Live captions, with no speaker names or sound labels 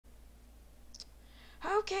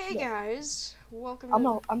Okay, Yeah. guys, welcome I'm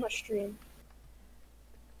to. a stream.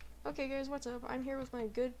 Okay, guys, what's up? I'm here with my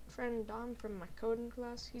good friend Dom from my coding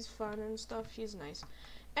class. He's fun and stuff. He's nice.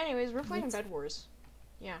 Anyways, we're playing Bedwars.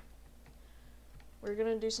 Yeah, we're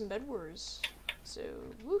gonna do some Bedwars. So,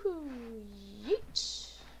 woohoo,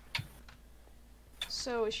 yeet.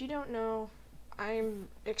 So, if you don't know, I'm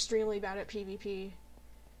extremely bad at PvP.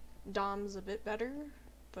 Dom's a bit better,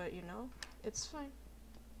 but you know, it's fine.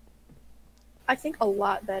 I think a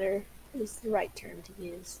lot better is the right term to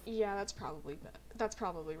use. Yeah, that's probably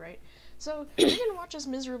right. So you're gonna watch us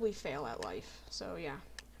miserably fail at life. So yeah.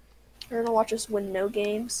 You're gonna watch us win no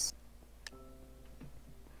games.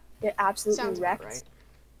 Get absolutely Sounds wrecked. about right.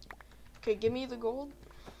 Okay, give me the gold.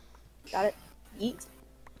 Got it. Yeet.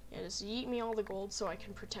 Yeah, just yeet me all the gold so I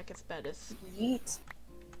can protect its bedith. Yeet.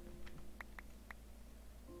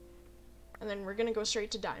 And then we're gonna go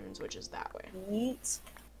straight to diamonds, which is that way. Yeet.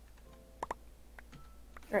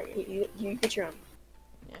 Alright, you get your own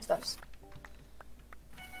stuffs.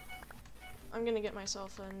 I'm gonna get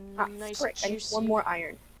myself a nice frick. I need juicy... one more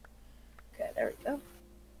iron. Okay, there we go.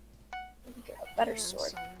 Get a better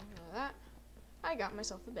sword. Some of that. I got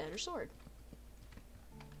myself a better sword.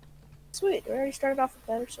 Sweet, we already started off with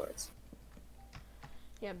better swords.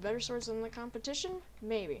 Yeah, better swords than the competition?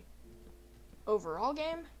 Maybe. Overall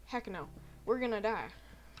game? Heck no. We're gonna die.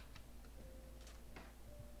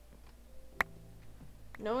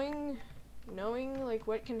 Knowing like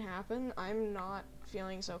what can happen, I'm not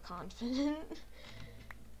feeling so confident.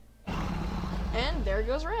 And there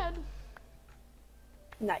goes red.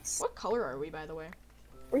 Nice. What color are we, by the way?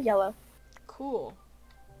 We're yellow. Cool.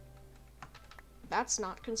 That's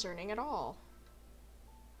not concerning at all.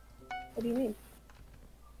 What do you mean?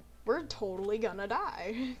 We're totally gonna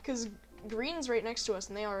die. Because green's right next to us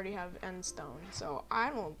and they already have end stone. So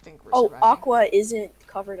I don't think we're surviving. Aqua isn't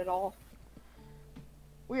covered at all.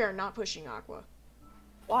 We are not pushing aqua.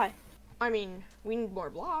 Why? I mean, we need more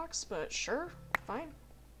blocks, but sure, fine.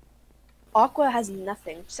 Aqua has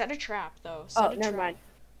nothing. Set a trap, though. Never mind.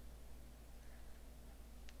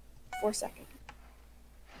 4 seconds.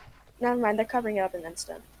 Never mind, they're covering it up in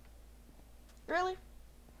endstone. Really?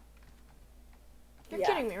 You're Yeah.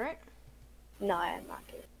 kidding me, right? No, I am not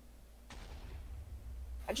kidding.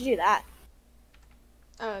 How'd you do that?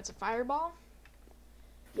 It's a fireball.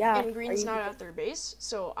 Yeah. And green's not at their base,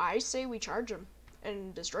 so I say we charge them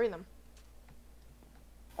and destroy them.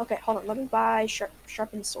 Okay, hold on. Let me buy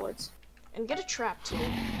sharpened swords. And get a trap, too,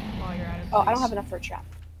 while you're at it. Oh, I don't please. have enough for a trap.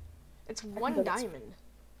 It's one diamond.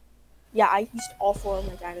 Yeah, I used all 4 of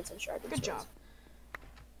my diamonds on sharpened Good swords.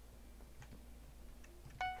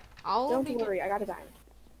 job. Don't worry, I got a diamond.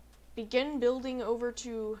 Begin building over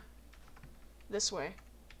to this way.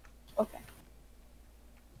 Okay.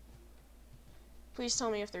 Please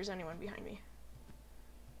tell me if there's anyone behind me.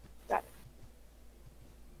 Got it.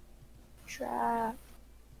 Trap.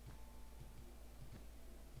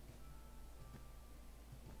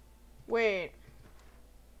 Wait.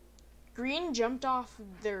 Green jumped off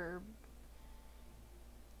their...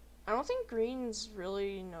 I don't think green's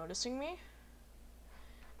really noticing me.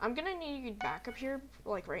 I'm gonna need you back up here,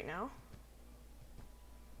 like, right now.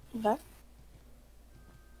 Okay.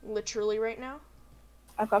 Literally right now.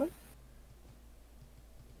 I'm coming.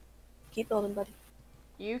 Keep building, buddy.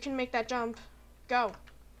 You can make that jump. Go.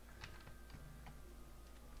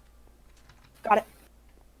 Got it.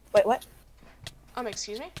 Wait, what?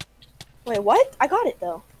 Excuse me? Wait, what? I got it,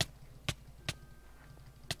 though.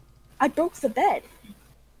 I broke the bed.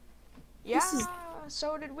 Yeah,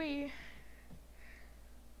 so did we.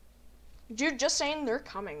 Dude, just saying they're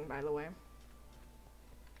coming, by the way.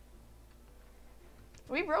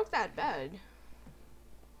 We broke that bed.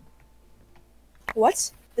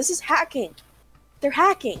 What? This is hacking. They're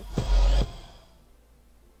hacking.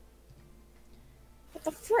 What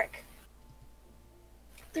the frick?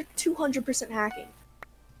 They're 200% hacking.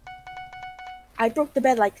 I broke the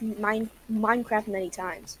bed like Minecraft many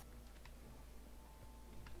times.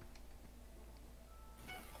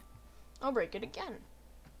 I'll break it again.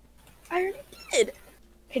 I already did.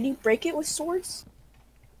 Can you break it with swords?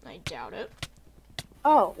 I doubt it.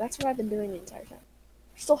 Oh, that's what I've been doing the entire time.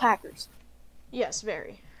 Still hackers. Yes,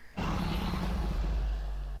 very.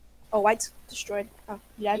 Oh, white's destroyed. Oh,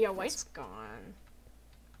 yeah. Yeah, white's gone.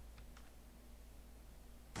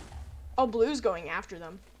 Oh, blue's going after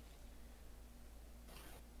them.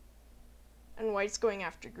 And white's going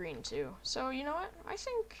after green, too. So, you know what? I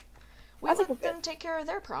think we let them take care of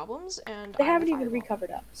their problems, and they haven't even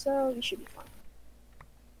recovered up, so you should be fine.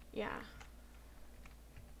 Yeah.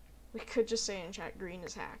 We could just say in chat green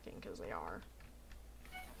is hacking, because they are.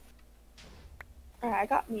 Alright, I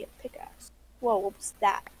got me a pickaxe. Whoa, what was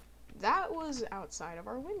that? That was outside of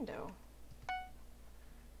our window.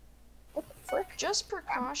 What the frick? Just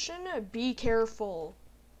precaution, be careful.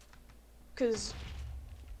 Cause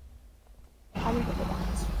I'm gonna go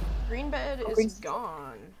behind this. green bed is green's-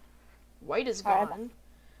 gone. White is Alright. gone.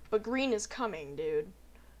 But green is coming, dude.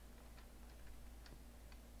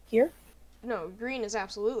 Here? No, green is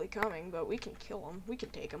absolutely coming, but we can kill him. We can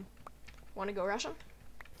take him. Wanna go rush him?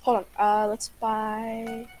 Hold on. Let's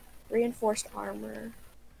buy reinforced armor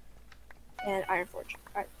and iron forge.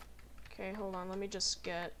 Alright. Okay, hold on. Let me just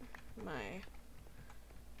get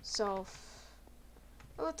myself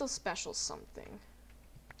a little special something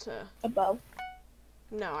to... A bow.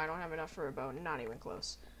 No, I don't have enough for a bow. Not even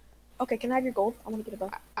close. Okay, can I have your gold? I want to get a bow.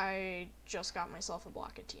 I just got myself a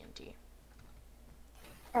block of TNT.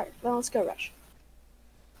 Alright, well, let's go rush.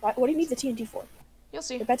 What do you need the TNT for? You'll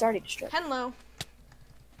see. The bed's already destroyed. Hello.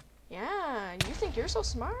 Yeah, you think you're so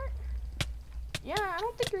smart? Yeah, I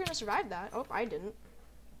don't think you're gonna survive that. Oh, I didn't.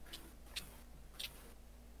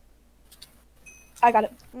 I got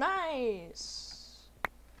it. Nice.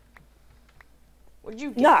 What'd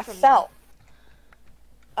you get No, I from fell.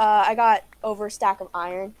 I got over a stack of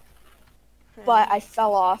iron, the... but I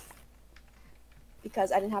fell off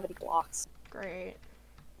because I didn't have any blocks. Great.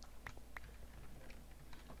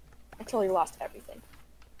 I totally lost everything.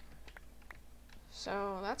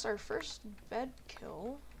 So, that's our first bed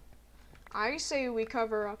kill. I say we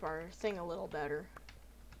cover up our thing a little better.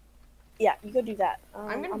 Yeah, you go do that.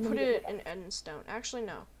 I'm gonna put it in endstone. Actually,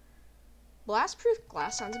 no. Blast-proof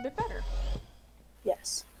glass sounds a bit better.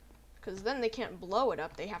 Yes. Because then they can't blow it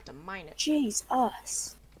up, they have to mine it. Jeez,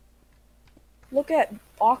 us. Look at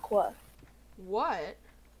Aqua. What?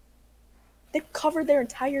 They covered their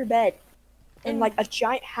entire bed in In- like a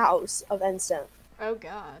giant house of endstone. Oh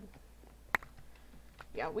god.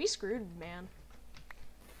 Yeah, we screwed, man.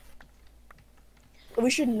 But we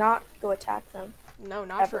should not go attack them. No,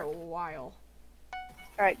 not for Ever. a while.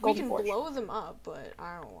 Alright, We golden can forge. blow them up, but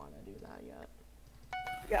I don't want to do that yet.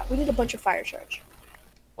 Yeah, we need a bunch of fire charge.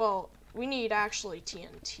 Well, we need actually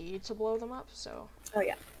TNT to blow them up, so... Oh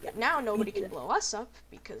yeah. Yeah. Now nobody do can that. blow us up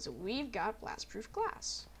because we've got blast-proof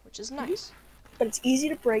glass, which is nice. But it's easy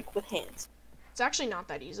to break with hands. It's actually not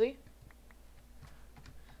that easy.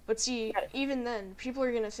 But see, Got it. even then, people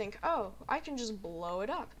are gonna think, oh, I can just blow it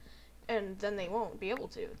up. And then they won't be able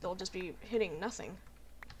to. They'll just be hitting nothing.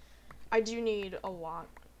 I do need a lot.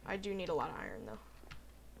 I do need a lot of iron,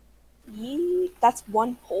 though. Yee, that's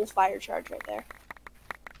one whole fire charge right there.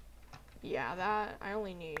 Yeah, that, I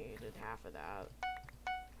only needed half of that.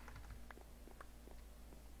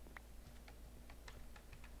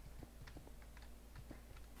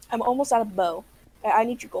 I'm almost out of bow. I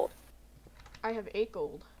need your gold. I have 8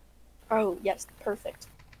 gold. Oh, yes, perfect.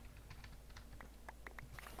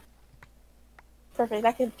 Perfect,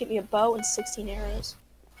 that could get me a bow and 16 arrows.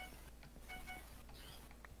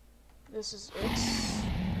 It's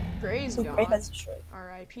Gray's So great, gone. that's destroyed.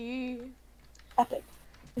 R.I.P. Epic.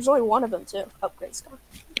 There's only one of them, too. Oh, Gray's gone.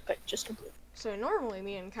 Okay, just complete. So normally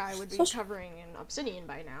me and Kai would be So- covering in obsidian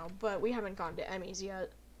by now, but we haven't gone to Emmy's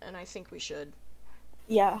yet, and I think we should.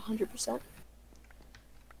 Yeah, 100%.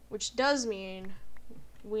 Which does mean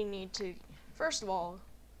we need to, first of all,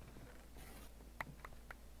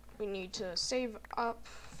 we need to save up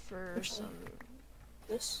for Which some...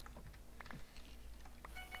 This.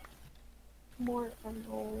 More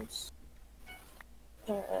emeralds.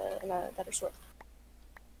 And a better sword.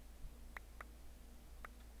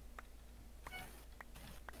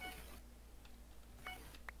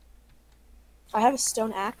 I have a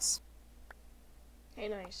stone axe. Hey,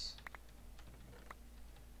 nice.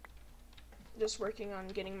 Just working on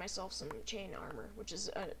getting myself some chain armor, which is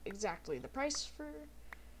exactly the price for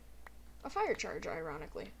a fire charge,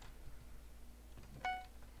 ironically.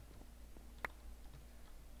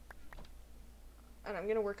 And I'm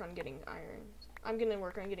gonna work on getting iron. I'm gonna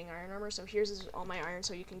work on getting iron armor, so here's all my iron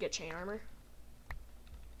so you can get chain armor.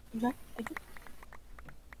 Okay, thank you.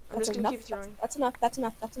 I'm just gonna keep throwing. That's enough, that's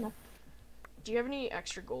enough, that's enough. Do you have any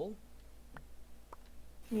extra gold?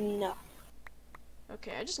 No.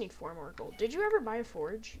 Okay, I just need 4 more gold. Did you ever buy a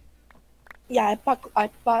forge? Yeah, I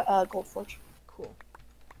bought a gold forge. Cool.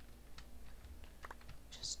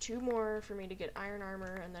 Just 2 more for me to get iron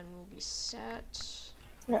armor, and then we'll be set.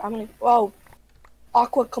 Here, I'm gonna. Whoa,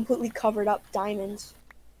 Aqua completely covered up diamonds.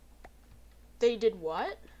 They did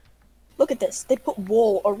what? Look at this. They put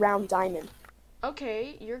wool around diamond.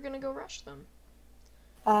 Okay, you're gonna go rush them.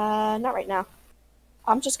 Not right now.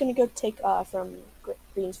 I'm just gonna go take from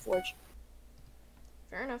Green's forge.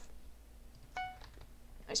 Fair enough.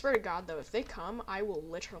 I swear to God, though, if they come, I will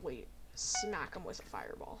literally smack them with a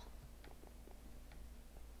fireball.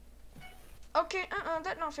 Okay,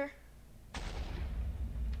 that not fair.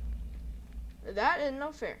 That is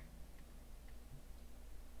no fair.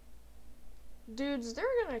 Dudes, they're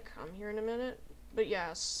gonna come here in a minute. But yeah,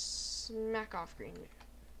 snack off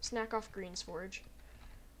Green's Forge.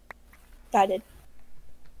 I did.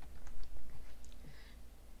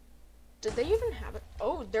 Did they even have it?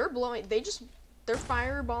 Oh, they're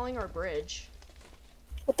fireballing our bridge.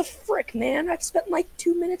 What the frick, man? I've spent like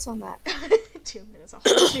 2 minutes on that. 2 minutes, a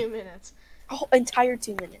whole 2 minutes. A whole entire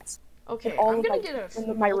 2 minutes. Okay, all I'm gonna of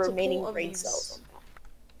get my remaining of brain these. cells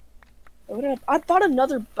on that. I bought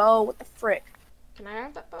another bow. What the frick? Can I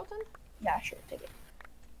have that bow then? Yeah, sure, take it.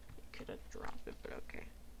 Could have dropped it, but okay.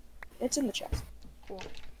 It's in the chest. Cool.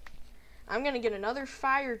 I'm gonna get another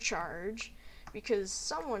fire charge because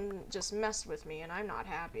someone just messed with me and I'm not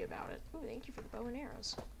happy about it. Ooh, thank you for the bow and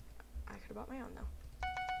arrows. I could have bought my own though.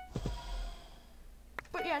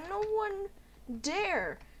 But yeah, no one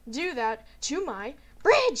dare do that to my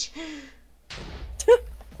bridge!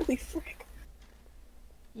 Holy frick.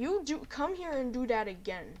 You come here and do that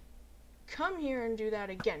again. Come here and do that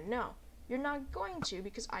again. No, you're not going to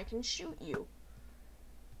because I can shoot you.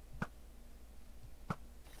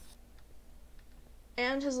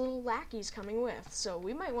 And his little lackey's coming with, so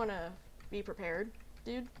we might want to be prepared,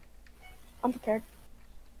 dude. I'm prepared.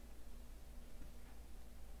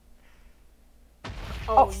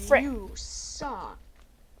 Oh, frick. You suck.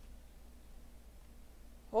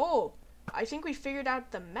 Oh, I think we figured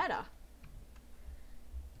out the meta.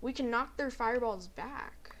 We can knock their fireballs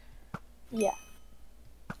back. Yeah.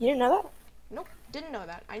 You didn't know that? Nope, didn't know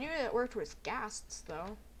that. I knew it worked with ghasts,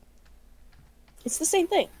 though. It's the same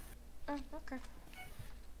thing. Oh, okay.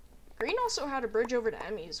 Green also had a bridge over to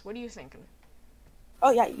Emmy's. What are you thinking? Oh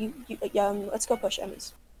yeah, let's go push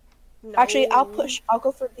Emmys. No. Actually, I'll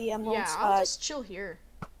go for the emeralds. Yeah, I'll just chill here.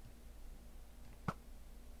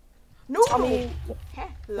 No!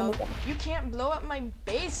 Hello. You can't blow up my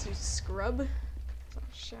base, you scrub.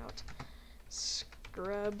 Shout.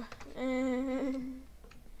 Scrub.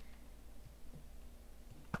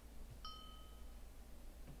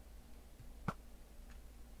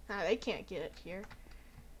 They can't get it here.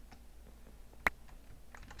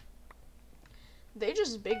 They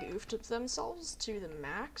just big oofed themselves to the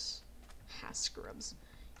max. Scrubs.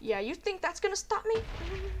 Yeah, you think that's gonna stop me?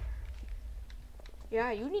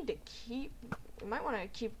 Yeah, you need to you might want to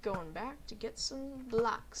keep going back to get some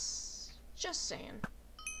blocks. Just saying.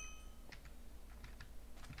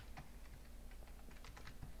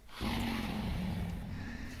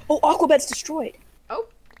 Oh, Aquabed's destroyed. Oh,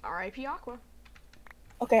 R.I.P. Aqua.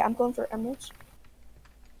 Okay, I'm going for emeralds.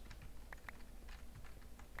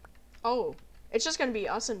 Oh, it's just gonna be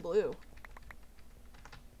us and blue.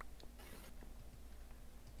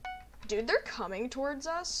 Dude, they're coming towards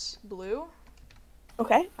us, blue.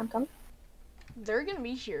 Okay, I'm coming. They're gonna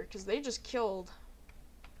be here because they just killed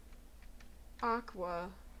Aqua.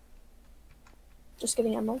 Just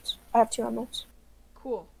getting emeralds. I have 2 emeralds.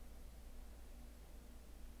 Cool.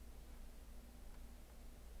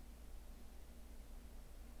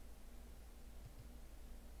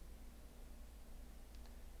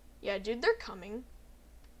 Yeah, dude, they're coming.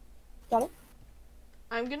 Got it?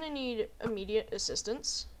 I'm gonna need immediate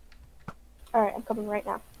assistance. Alright, I'm coming right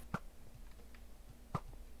now.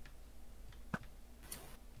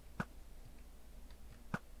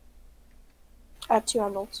 I have 2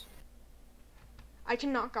 emeralds. I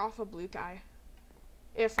can knock off a blue guy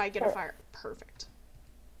if I get a fire. Perfect.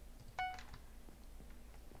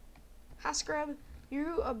 Scrub,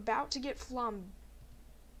 you about to get flam.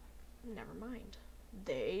 Never mind.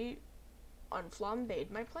 They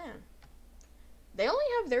unflambéed my plan. They only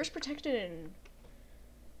have theirs protected and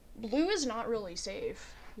blue is not really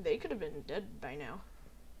safe. They could have been dead by now.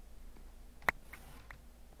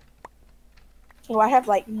 Well, I have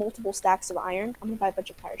like multiple stacks of iron. I'm gonna buy a bunch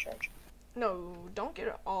of fire charge. No, don't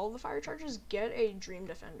get all the fire charges. Get a dream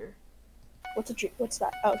defender. What's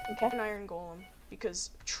that? Oh, okay. An iron golem. Because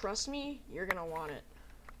trust me, you're gonna want it.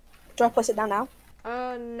 Do I place it down now?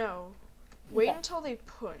 No. Wait Okay. until they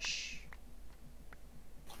push.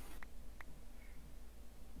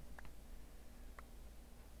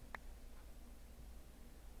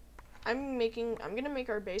 I'm gonna make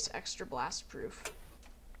our base extra blast proof.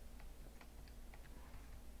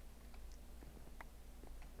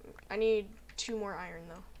 I need 2 more iron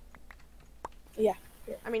though. Yeah.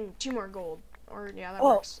 Here. I mean 2 more gold. Or yeah, that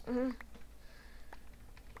Oh. works.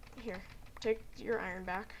 Here, take your iron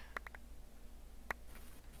back.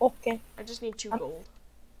 Okay. I just need 2 gold.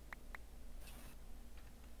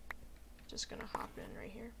 Just gonna hop in right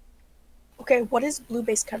here. Okay, what is blue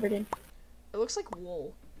base covered in? It looks like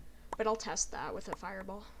wool, but I'll test that with a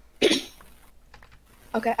fireball.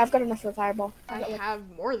 Okay, I've got enough for a fireball. I have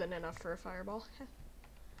more than enough for a fireball.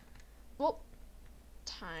 Well,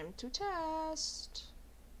 time to test.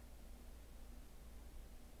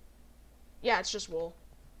 Yeah, it's just wool.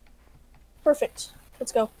 Perfect.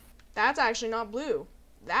 Let's go. That's actually not blue.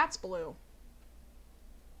 That's blue.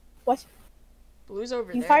 What? Blue's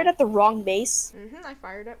over there. You fired at the wrong base? I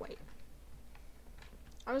fired at white.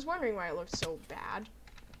 I was wondering why it looked so bad.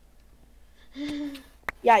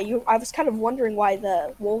 Yeah, I was kind of wondering why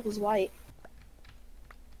the wool was white.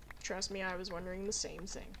 Trust me, I was wondering the same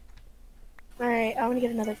thing. Alright, I'm gonna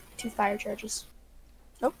get another 2 fire charges.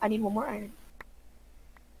 Nope, I need 1 more iron.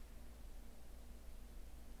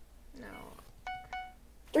 No.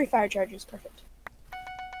 3 fire charges, perfect.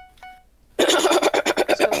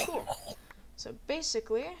 So cool. So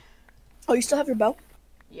basically... Oh, you still have your bow?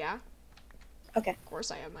 Yeah. Okay. Of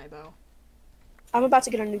course I have my bow. I'm about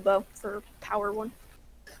to get a new bow for power 1.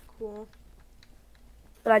 Cool.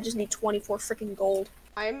 But I just need 24 freaking gold.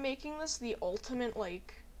 I'm making this the ultimate,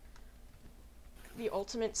 the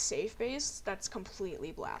ultimate safe base that's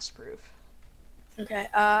completely blast proof. Okay,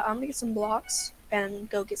 I'm gonna get some blocks and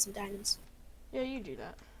go get some diamonds. Yeah, you do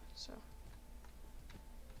that. So,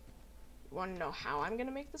 you want to know how I'm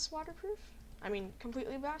gonna make this waterproof? I mean,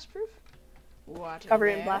 completely blast proof? What? Cover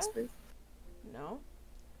it in blast proof? No.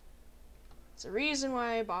 It's the reason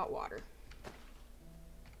why I bought water.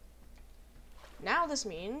 Now this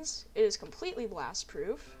means it is completely blast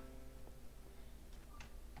proof,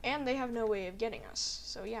 and they have no way of getting us.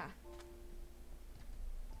 So yeah.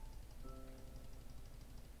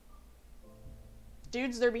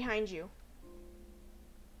 Dudes, they're behind you.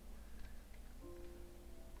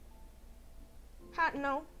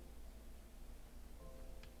 No.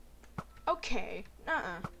 Okay.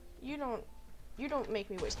 You don't make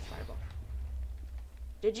me waste a fireball.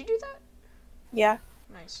 Did you do that? Yeah.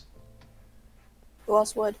 Nice. Who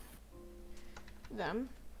else would? Them,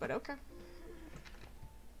 but okay.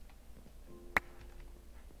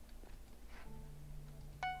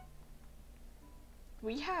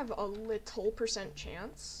 We have a little %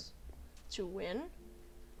 chance to win,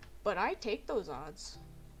 but I take those odds.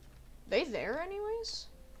 They there anyways?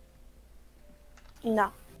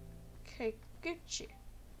 No. Okay, Gucci.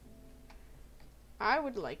 I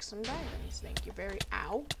would like some diamonds, thank you very.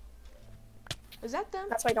 Ow. Is that them?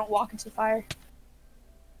 That's why I don't walk into the fire.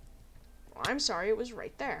 Well, I'm sorry, it was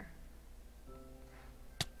right there.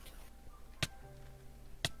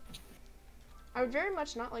 I would very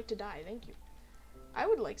much not like to die, thank you. I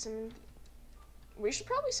would like some... We should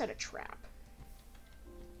probably set a trap.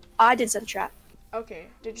 I did set a trap. Okay,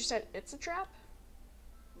 did you set it's a trap?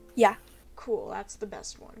 Yeah. Cool, that's the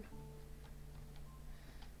best one.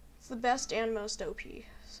 It's the best and most OP,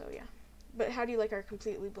 so yeah. But how do you like our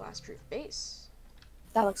completely blast-proof base?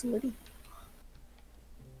 That looks litty.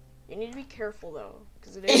 You need to be careful though,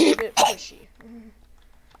 because it is a bit pushy.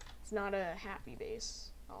 It's not a happy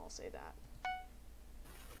base, I'll say that.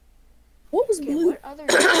 What was Okay, blue? what other...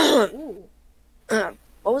 Ooh.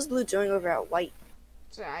 What was blue doing over at white?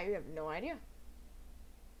 So I have no idea.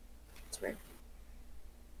 It's weird.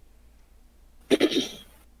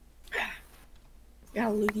 Yeah,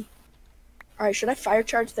 looty. Alright, should I fire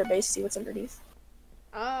charge their base, see what's underneath?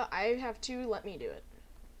 I have 2, let me do it.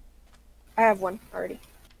 I have 1 already.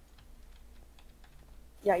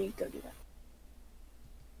 Yeah, you go do that.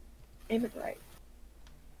 Aim it right.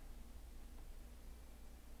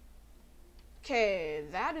 Okay,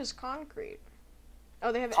 that is concrete.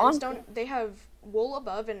 Oh, they have Concrete? endstone. They have wool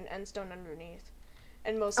above and endstone underneath,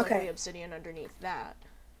 and most likely obsidian underneath that.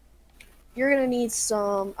 You're gonna need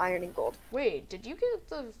some iron and gold. Wait, did you get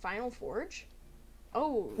the final forge?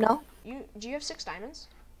 Oh No, do you have 6 diamonds?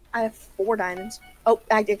 I have 4 diamonds. Oh,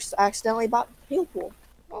 I accidentally bought heal pool.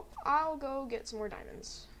 Well, I'll go get some more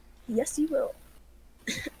diamonds. Yes, you will.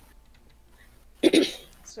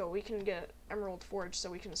 So we can get emerald forge, so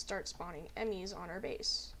we can start spawning Emmys on our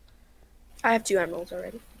base. I have 2 emeralds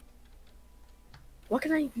already. What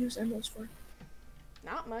can I use emeralds for?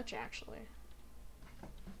 Not much, actually.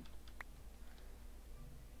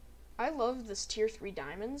 I love this tier 3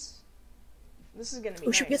 diamonds. This is gonna be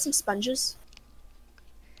We should nice. get some sponges.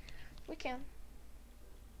 We can.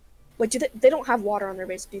 Wait, they don't have water on their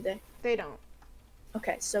base, do they? They don't.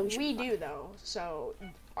 Okay, so We do though. So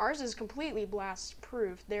ours is completely blast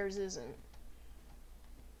proof. Theirs isn't.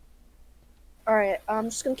 Alright, I'm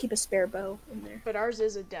just gonna keep a spare bow in there. But ours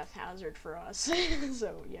is a death hazard for us.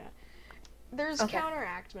 So yeah. There's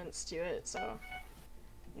counteractments to it, so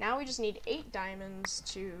now we just need 8 diamonds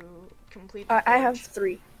to complete the I have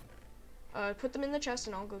forge. 3. Put them in the chest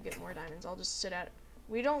and I'll go get more diamonds. I'll just sit at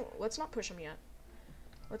let's not push them yet.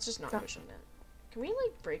 Let's just not push them yet. Can we,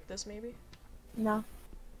 like, break this, maybe? No.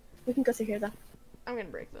 We can go through here, though. I'm gonna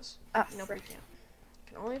break this. Ah, Nope, we frick. can't.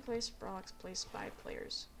 Can only place blocks placed by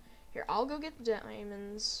players. Here, I'll go get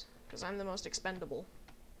diamonds, because I'm the most expendable.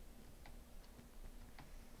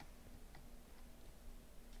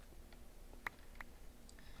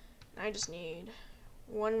 I just need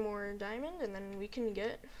one more diamond, and then we can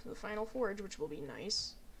get the final forge, which will be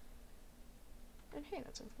nice. And hey,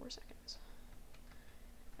 that's in 4 seconds.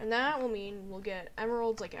 And that will mean we'll get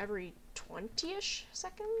emeralds like every 20-ish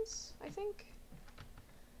seconds, I think.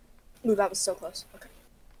 Ooh, that was so close. Okay.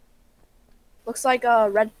 Looks like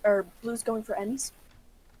red or blue's going for ends.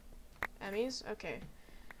 Emmys? Okay.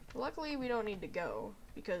 Luckily, we don't need to go,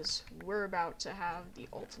 because we're about to have the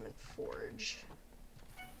ultimate forge.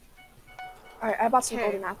 Alright, I bought some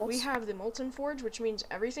Okay, golden apples. we have the molten forge, which means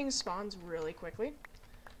everything spawns really quickly.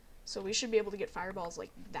 So we should be able to get fireballs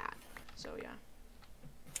like that. So yeah.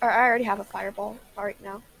 Alright, I already have a fireball right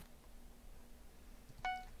now.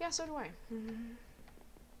 Yeah, so do I.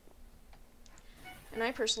 And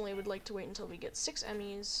I personally would like to wait until we get 6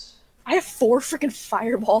 Emmys. I have 4 freaking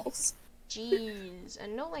fireballs. Jeez.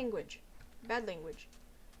 And no language. Bad language.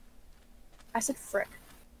 I said frick.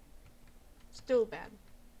 Still bad.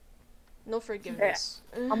 No forgiveness.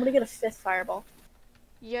 I'm gonna get a 5th fireball.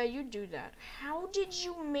 Yeah, you do that. How did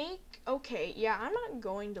you make... Okay, yeah, I'm not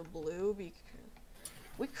going to blue because...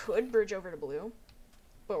 We could bridge over to blue,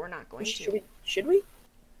 but we're not going to. Should we?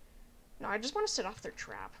 No, I just want to set off their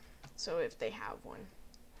trap. So if they have one.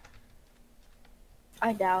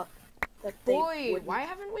 I doubt that they Boy, wouldn't. why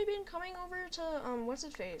haven't we been coming over to, what's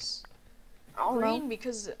it face? I don't Green, know.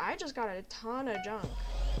 because I just got a ton of junk.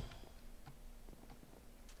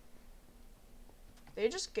 They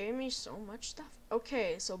just gave me so much stuff.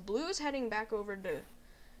 Okay, so blue's heading back over to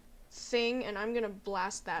thing, and I'm gonna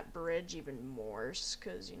blast that bridge even more,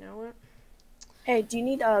 because you know what? Hey, do you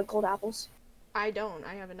need gold apples? I don't.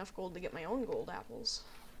 I have enough gold to get my own gold apples.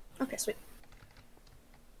 Okay, sweet.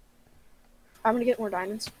 I'm gonna get more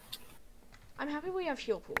diamonds. I'm happy we have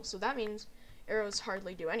heal pool, so that means arrows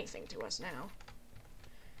hardly do anything to us now.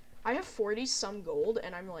 I have 40 some gold,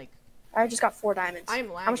 and I'm like... I just got 4 diamonds.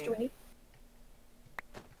 I'm lagging. How much do we need?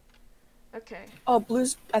 Okay. Oh,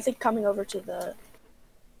 blue's, I think, coming over to the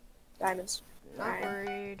diamonds. Not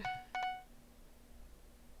worried.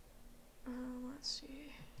 Let's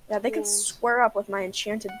see. Yeah, they can square up with my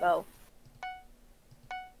enchanted bow.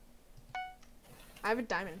 I have a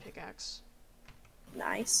diamond pickaxe.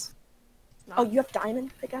 Nice. Not Oh, you have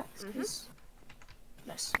diamond pickaxe? Mhm.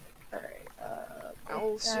 Nice. Alright,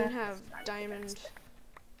 I'll soon have diamond...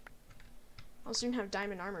 I'll soon have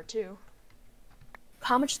diamond armor, too.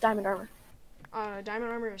 How much is diamond armor?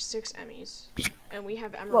 Diamond armor is 6 Emmys. And we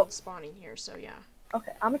have emeralds spawning here, so yeah.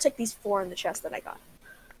 Okay, I'm gonna take these 4 in the chest that I got.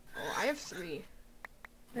 Oh, I have 3.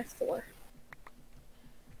 I have 4.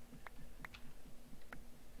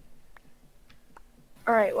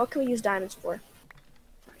 Alright, what can we use diamonds for?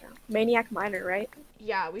 Maniac Miner, right?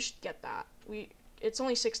 Yeah, we should get that. It's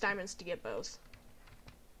only 6 diamonds to get both.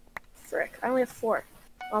 Frick, I only have 4.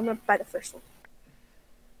 Well, I'm gonna buy the first one.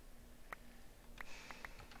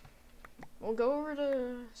 We'll go over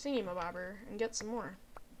to Thingamabobber and get some more.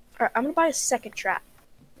 Alright, I'm gonna buy a second trap.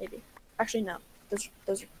 Maybe. Actually, no. Those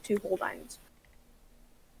are 2 whole diamonds.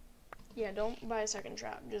 Yeah, don't buy a second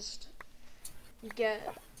trap. Just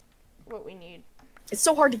get what we need. It's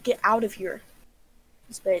so hard to get out of here.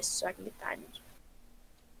 Space so I can get diamonds.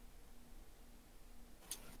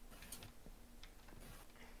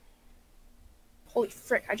 Holy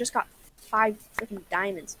frick, I just got 5 freaking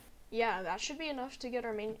diamonds. Yeah, that should be enough to get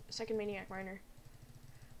our second Maniac Miner.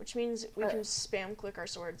 Which means we can spam click our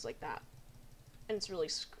swords like that. And it's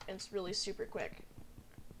really super quick.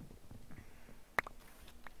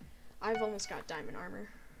 I've almost got diamond armor.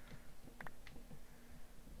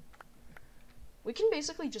 We can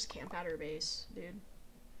basically just camp at our base, dude.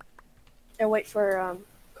 And wait for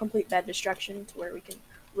complete bed destruction to where we can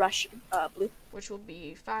rush blue. Which will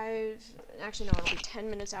be 5... Actually, no, it'll be 10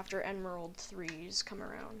 minutes after Emerald 3s come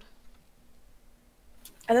around.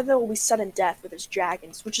 And then there will be sudden death with his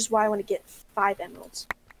dragons, which is why I want to get 5 emeralds.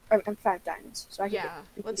 Or 5 diamonds. So I can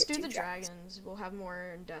let's do get the 2 dragons. We'll have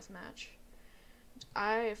more in deathmatch.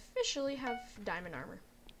 I officially have diamond armor.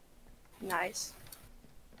 Nice.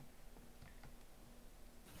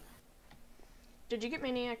 Did you get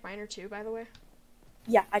Maniac Miner too, by the way?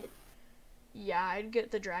 Yeah, I did. Yeah, I'd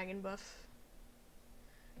get the dragon buff.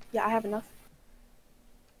 Yeah, I have enough.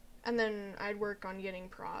 And then I'd work on getting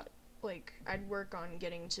prot. Like, I'd work on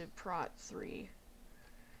getting to prot 3.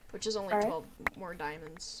 Which is only 12 more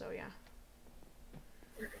diamonds, so yeah.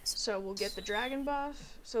 So we'll get the dragon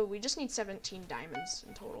buff. So we just need 17 diamonds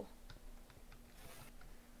in total.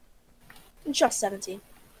 Just 17.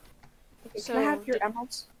 Okay, So can I have your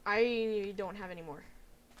emeralds? I don't have any more.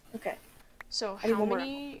 Okay. So I need how one more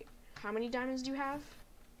many diamonds do you have?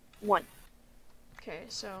 1. Okay,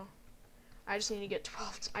 so I just need to get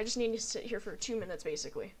 12. I just need to sit here for 2 minutes,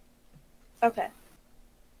 basically. Okay.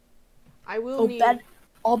 I will need...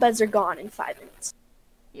 All beds are gone in 5 minutes.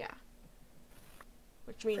 Yeah.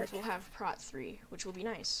 Which means we'll have Prot 3, which will be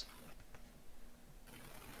nice.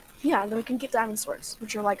 Yeah, then we can get diamond swords,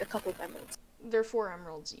 which are like a couple of emeralds. They're 4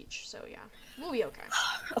 emeralds each, so yeah. We'll be okay.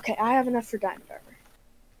 Okay, I have enough for diamond armor.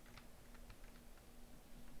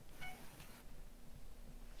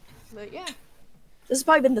 But yeah. This has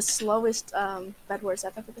probably been the slowest Bedwars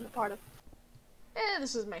I've ever been a part of.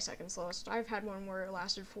 This is my second slowest. I've had one where it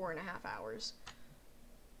lasted 4.5 hours.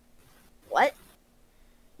 What?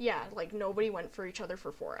 Yeah, like nobody went for each other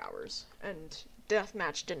for 4 hours, and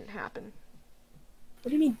deathmatch didn't happen. What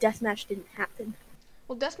do you mean deathmatch didn't happen?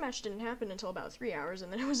 Well, deathmatch didn't happen until about 3 hours,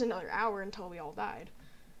 and then it was another hour until we all died.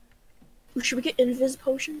 Should we get invis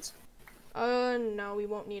potions? No, we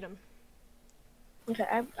won't need them. Okay,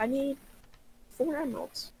 I need 4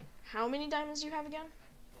 emeralds. How many diamonds do you have again?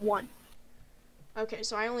 1. Okay,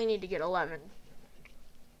 so I only need to get 11.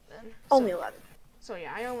 Then. Only 11. So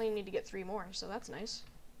yeah, I only need to get 3 more, so that's nice.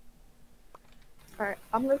 Alright,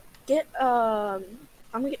 I'm gonna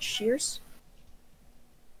get shears.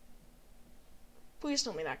 Please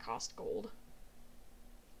tell me that cost gold.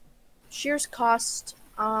 Shears cost,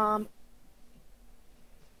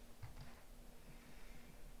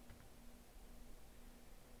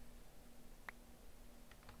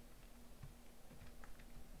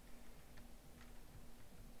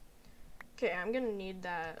 Okay, I'm gonna need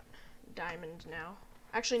that diamond now.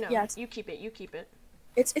 Actually, no, yeah, you keep it.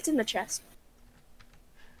 It's in the chest.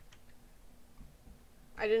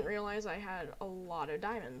 I didn't realize I had a lot of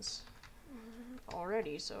diamonds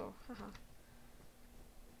already, so haha.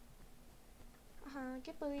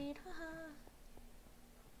 Get bullied, haha.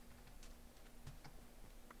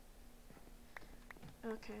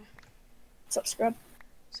 Okay. What's up, scrub?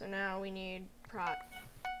 So now we need Prot.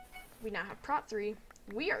 We now have Prot 3.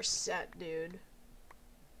 We are set, dude.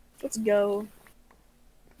 Let's go.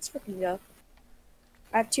 Let's freaking go.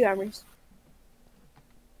 I have 2 armors.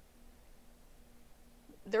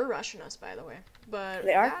 They're rushing us, by the way. But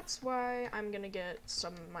They are? that's why I'm gonna get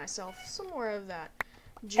some more of that.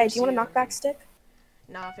 Hey, do you want a knockback stick?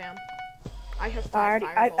 Nah, fam. I have 5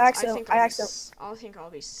 I firebolts. I think I'll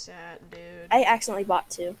be set, dude. I accidentally bought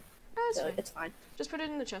 2. That's So fine. it's fine. Just put it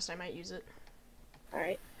in the chest. I might use it.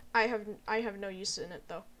 Alright. I have no use in it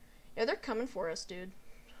though. Yeah, they're coming for us, dude.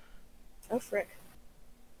 Oh frick.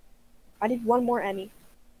 I need 1 more Emmy.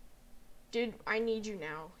 Dude, I need you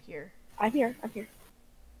now. Here. I'm here.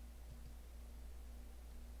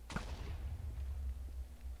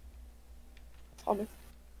 Tell me.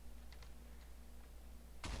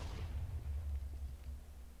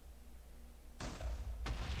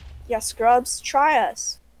 Yeah, scrubs, try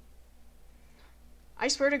us. I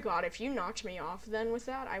swear to God, if you knocked me off then with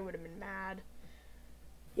that, I would have been mad.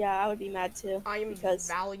 Yeah, I would be mad too. I am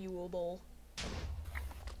valuable.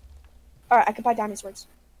 Alright, I can buy diamond swords.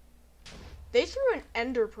 They threw an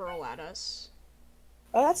ender pearl at us.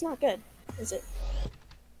 Oh, that's not good, is it?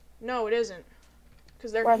 No, it isn't.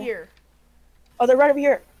 Because they're here. Oh, they're right over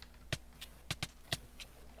here.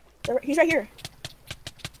 He's right here.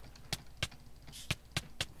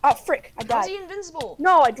 Oh, frick, I died. How's he invincible?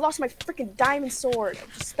 No, I lost my freaking diamond sword.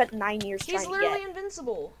 I just spent 9 years trying to get. He's literally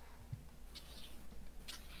invincible.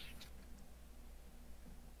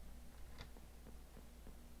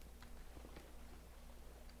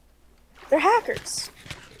 They're hackers.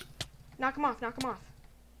 Knock him off.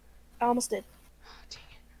 I almost did. Oh, dang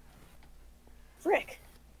it. Frick.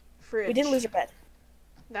 Fridge. We didn't lose our bed.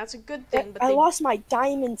 That's a good thing, but I lost my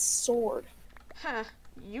diamond sword. Huh.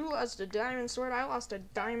 You lost a diamond sword, I lost a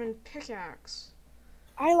diamond pickaxe.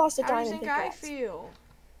 I lost a How diamond pickaxe. How do you think I feel?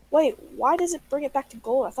 Wait, why does it bring it back to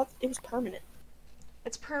gold? I thought it was permanent.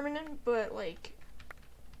 It's permanent, but, like,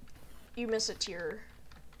 you miss a tier.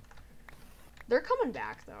 They're coming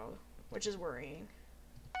back, though, which is worrying.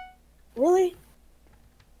 Really?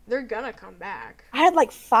 They're gonna come back. I had,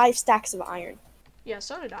 like, 5 stacks of iron. Yeah,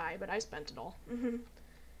 so did I, but I spent it all.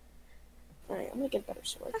 Alright, I'm gonna get a better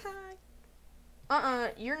sword.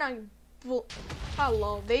 You're not... Well,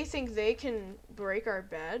 hello, they think they can break our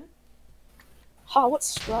bed? Ha, what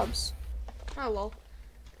scrubs? Hello.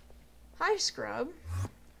 Hi, scrub.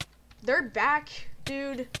 They're back,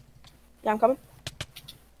 dude. Yeah, I'm coming.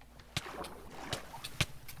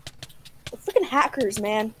 The freaking hackers,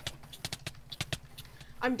 man.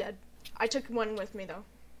 I'm dead. I took one with me, though.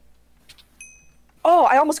 Oh,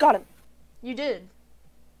 I almost got him. You did.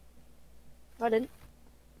 No, I didn't.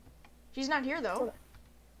 He's not here, though.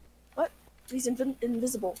 What? He's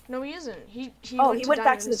invisible. No, he isn't. He went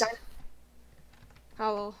back to the diamond.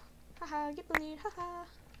 Hello. Haha, get bullied. Haha.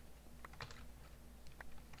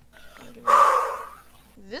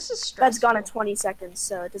 This is stressful. Bed's gone in 20 seconds,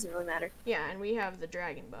 so it doesn't really matter. Yeah, and we have the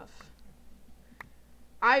dragon buff.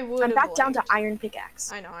 I'm back down to iron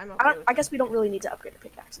pickaxe. I know, I'm okay I guess we don't really need to upgrade the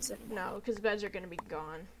pickaxes anymore. No, because beds are going to be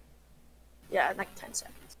gone. Yeah, in like 10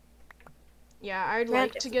 seconds. Yeah, I'd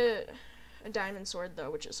like to get a diamond sword,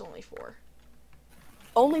 though, which is only 4.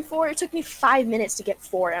 Only 4? It took me 5 minutes to get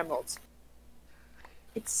 4 emeralds.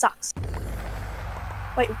 It sucks.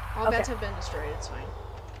 Wait, all beds have been destroyed, it's fine.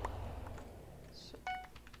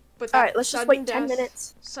 But alright, let's just wait 10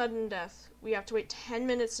 minutes. Sudden death. We have to wait 10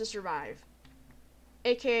 minutes to survive.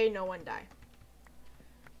 AKA no one die.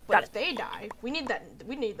 But if they die, we need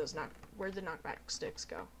those where'd the knockback sticks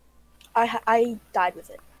go? I died with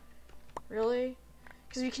it. Really?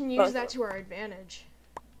 Because we can use that to our advantage.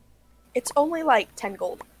 It's only like 10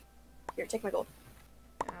 gold. Here, take my gold.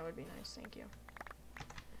 That would be nice, thank you.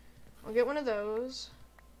 I'll get one of those.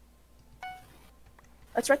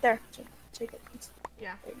 That's right there. Take it.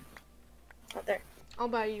 Yeah. Right there. I'll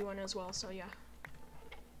buy you one as well, so yeah.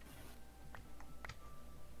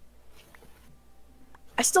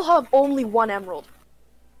 I still have only 1 emerald.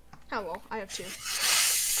 Oh well, I have 2.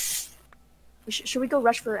 Should we go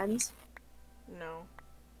rush for enemies? No,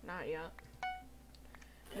 not yet.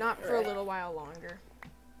 Not for a little while longer.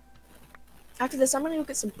 After this, I'm gonna go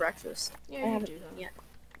get some breakfast. Yeah, I you haven't do that. yet.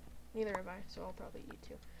 Neither have I, so I'll probably eat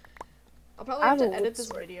too. I'll probably have to edit this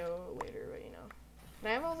video later, but you know.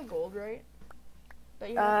 Can I have all the gold, right? That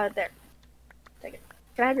you have? There. Take it.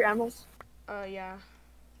 Can I have your emeralds? Yeah.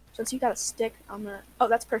 Since you got a stick, I'm gonna... Oh,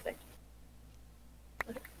 that's perfect.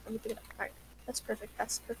 Okay, let me pick it up. Alright, that's perfect.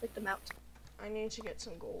 That's perfect amount. I need to get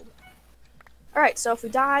some gold. Alright, so if we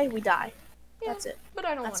die, we die. Yeah, that's it. But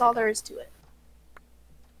I don't That's all there is to it.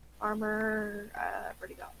 Armor... I've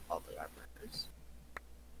already got all the armors.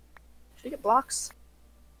 Should we get blocks?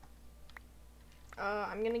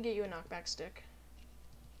 I'm gonna get you a knockback stick.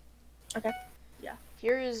 Okay. Yeah.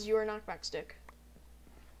 Here is your knockback stick.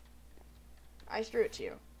 I threw it to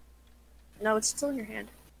you. No, it's still in your hand.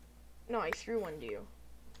 No, I threw one to you.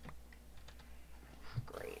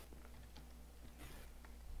 Great.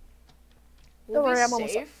 Don't worry, I'm safe.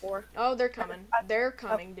 almost at 4. Oh, they're coming. They're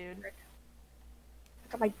coming, dude.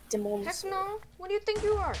 I got my demons. Heck no. What do you think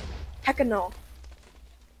you are? Hecka no.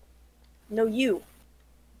 No, you.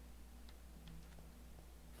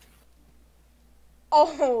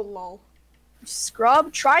 Oh, lol.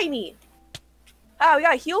 Scrub, try me. Ah, we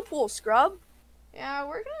got a heal pool, Scrub. Yeah,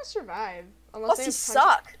 we're gonna survive. Plus, Unless they you have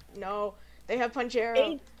suck. No, they have punch arrow.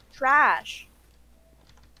 Ain't trash.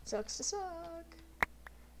 Sucks to suck.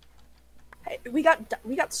 Hey, we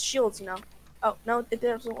got shields, you know. Oh no, it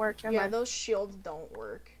doesn't work. Never mind. Those shields don't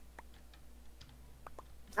work.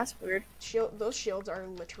 That's weird. Those shields are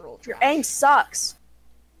literal trash. Your aim sucks.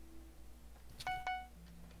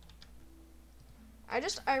 I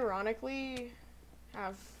just ironically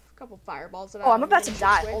have a couple fireballs that I'm about to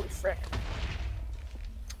die. Holy frick.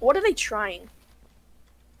 What are they trying?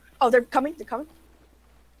 Oh, they're coming. They're coming.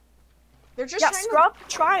 They're just trying Scrub, to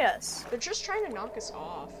try us. They're just trying to knock us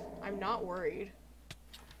off. I'm not worried.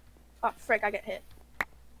 Oh, frick, I get hit.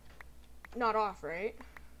 Not off, right?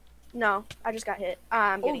 No, I just got hit.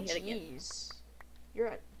 I'm getting hit again. Jeez. You're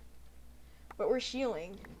at... But we're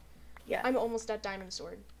healing. Yeah. I'm almost at diamond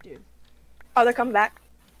sword, dude. Oh, they're coming back.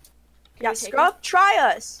 Yeah, Scrub, try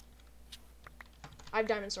us. I have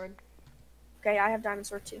diamond sword. Okay, I have diamond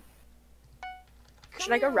sword too.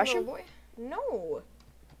 Should I go rush him? Boy. No.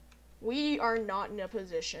 We are not in a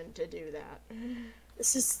position to do that.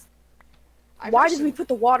 This is... Why did we put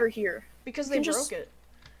the water here? Because they broke it.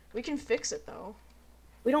 We can fix it, though.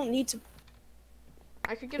 We don't need to...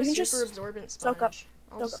 I could get a super absorbent sponge. Soak up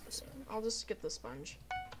I'll just get the sponge.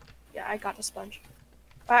 Yeah, I got the sponge.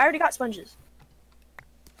 I already got sponges.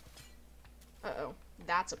 Uh-oh.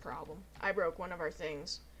 That's a problem. I broke one of our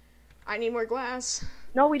things. I need more glass.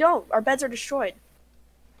 No, we don't. Our beds are destroyed.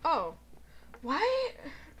 Oh. Why?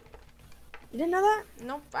 You didn't know that?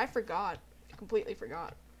 Nope, I forgot. I completely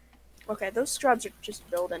forgot. Okay, those scrubs are just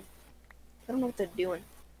building. I don't know what they're doing.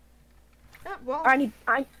 Yeah, well... I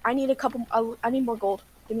need a couple... I need more gold.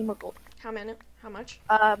 Give me more gold. How many? How much?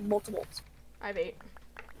 Multiples. I have 8.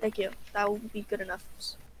 Thank you. That will be good enough.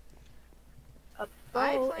 A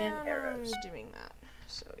bow and arrows. doing that.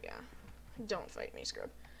 So yeah. Don't fight me, Scrub.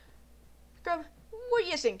 Grub, what do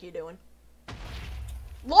you think you're doing?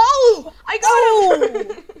 LOL! I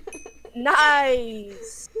got him!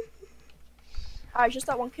 Nice. Alright, just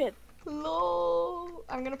that one kid. LOL.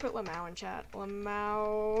 I'm gonna put Lamau in chat.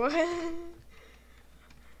 Lamau.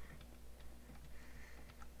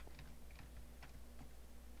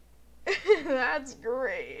 That's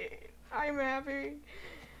great. I'm happy.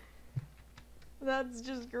 That's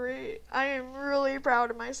just great. I am really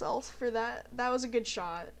proud of myself for that. That was a good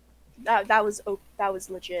shot. That was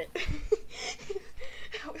legit.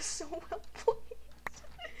 That was so well played.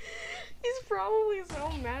 He's probably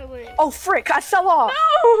so mad at me. Oh frick! I fell off.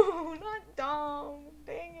 No, not Dom.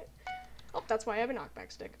 Dang it. Oh, that's why I have a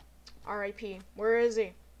knockback stick. R.I.P. Where is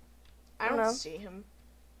he? I don't know. see him.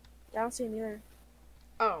 I don't see him either.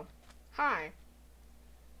 Oh, hi.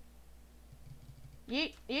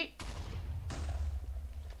 Yeet, yeet.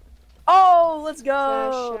 Oh, let's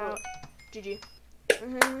go. Flash out. GG.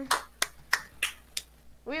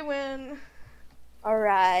 We win. All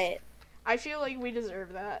right. I feel like we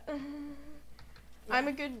deserve that. I'm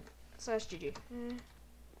a good slash GG.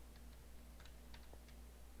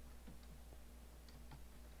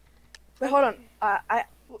 Wait, hold on.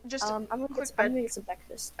 Just I'm gonna quick get some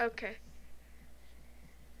breakfast. Okay.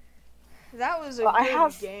 That was a Well,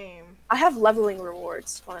 good game. I have leveling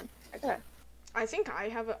rewards. Fun. Okay. I think I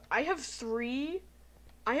have three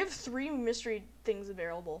mystery things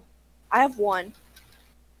available. I have one.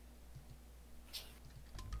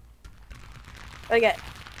 What do I get?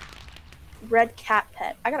 Red cat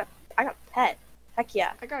pet. I got a pet. Heck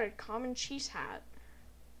yeah. I got a common cheese hat.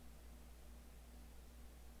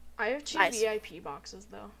 I have two Nice. VIP boxes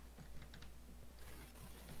though.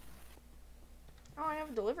 Oh, I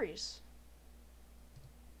have deliveries.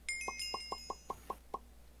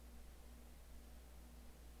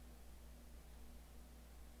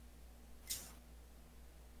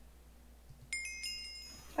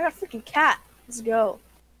 I got a freaking cat. Let's go.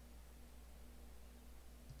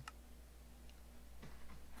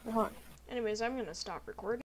 Hold on. Anyways, I'm gonna stop recording.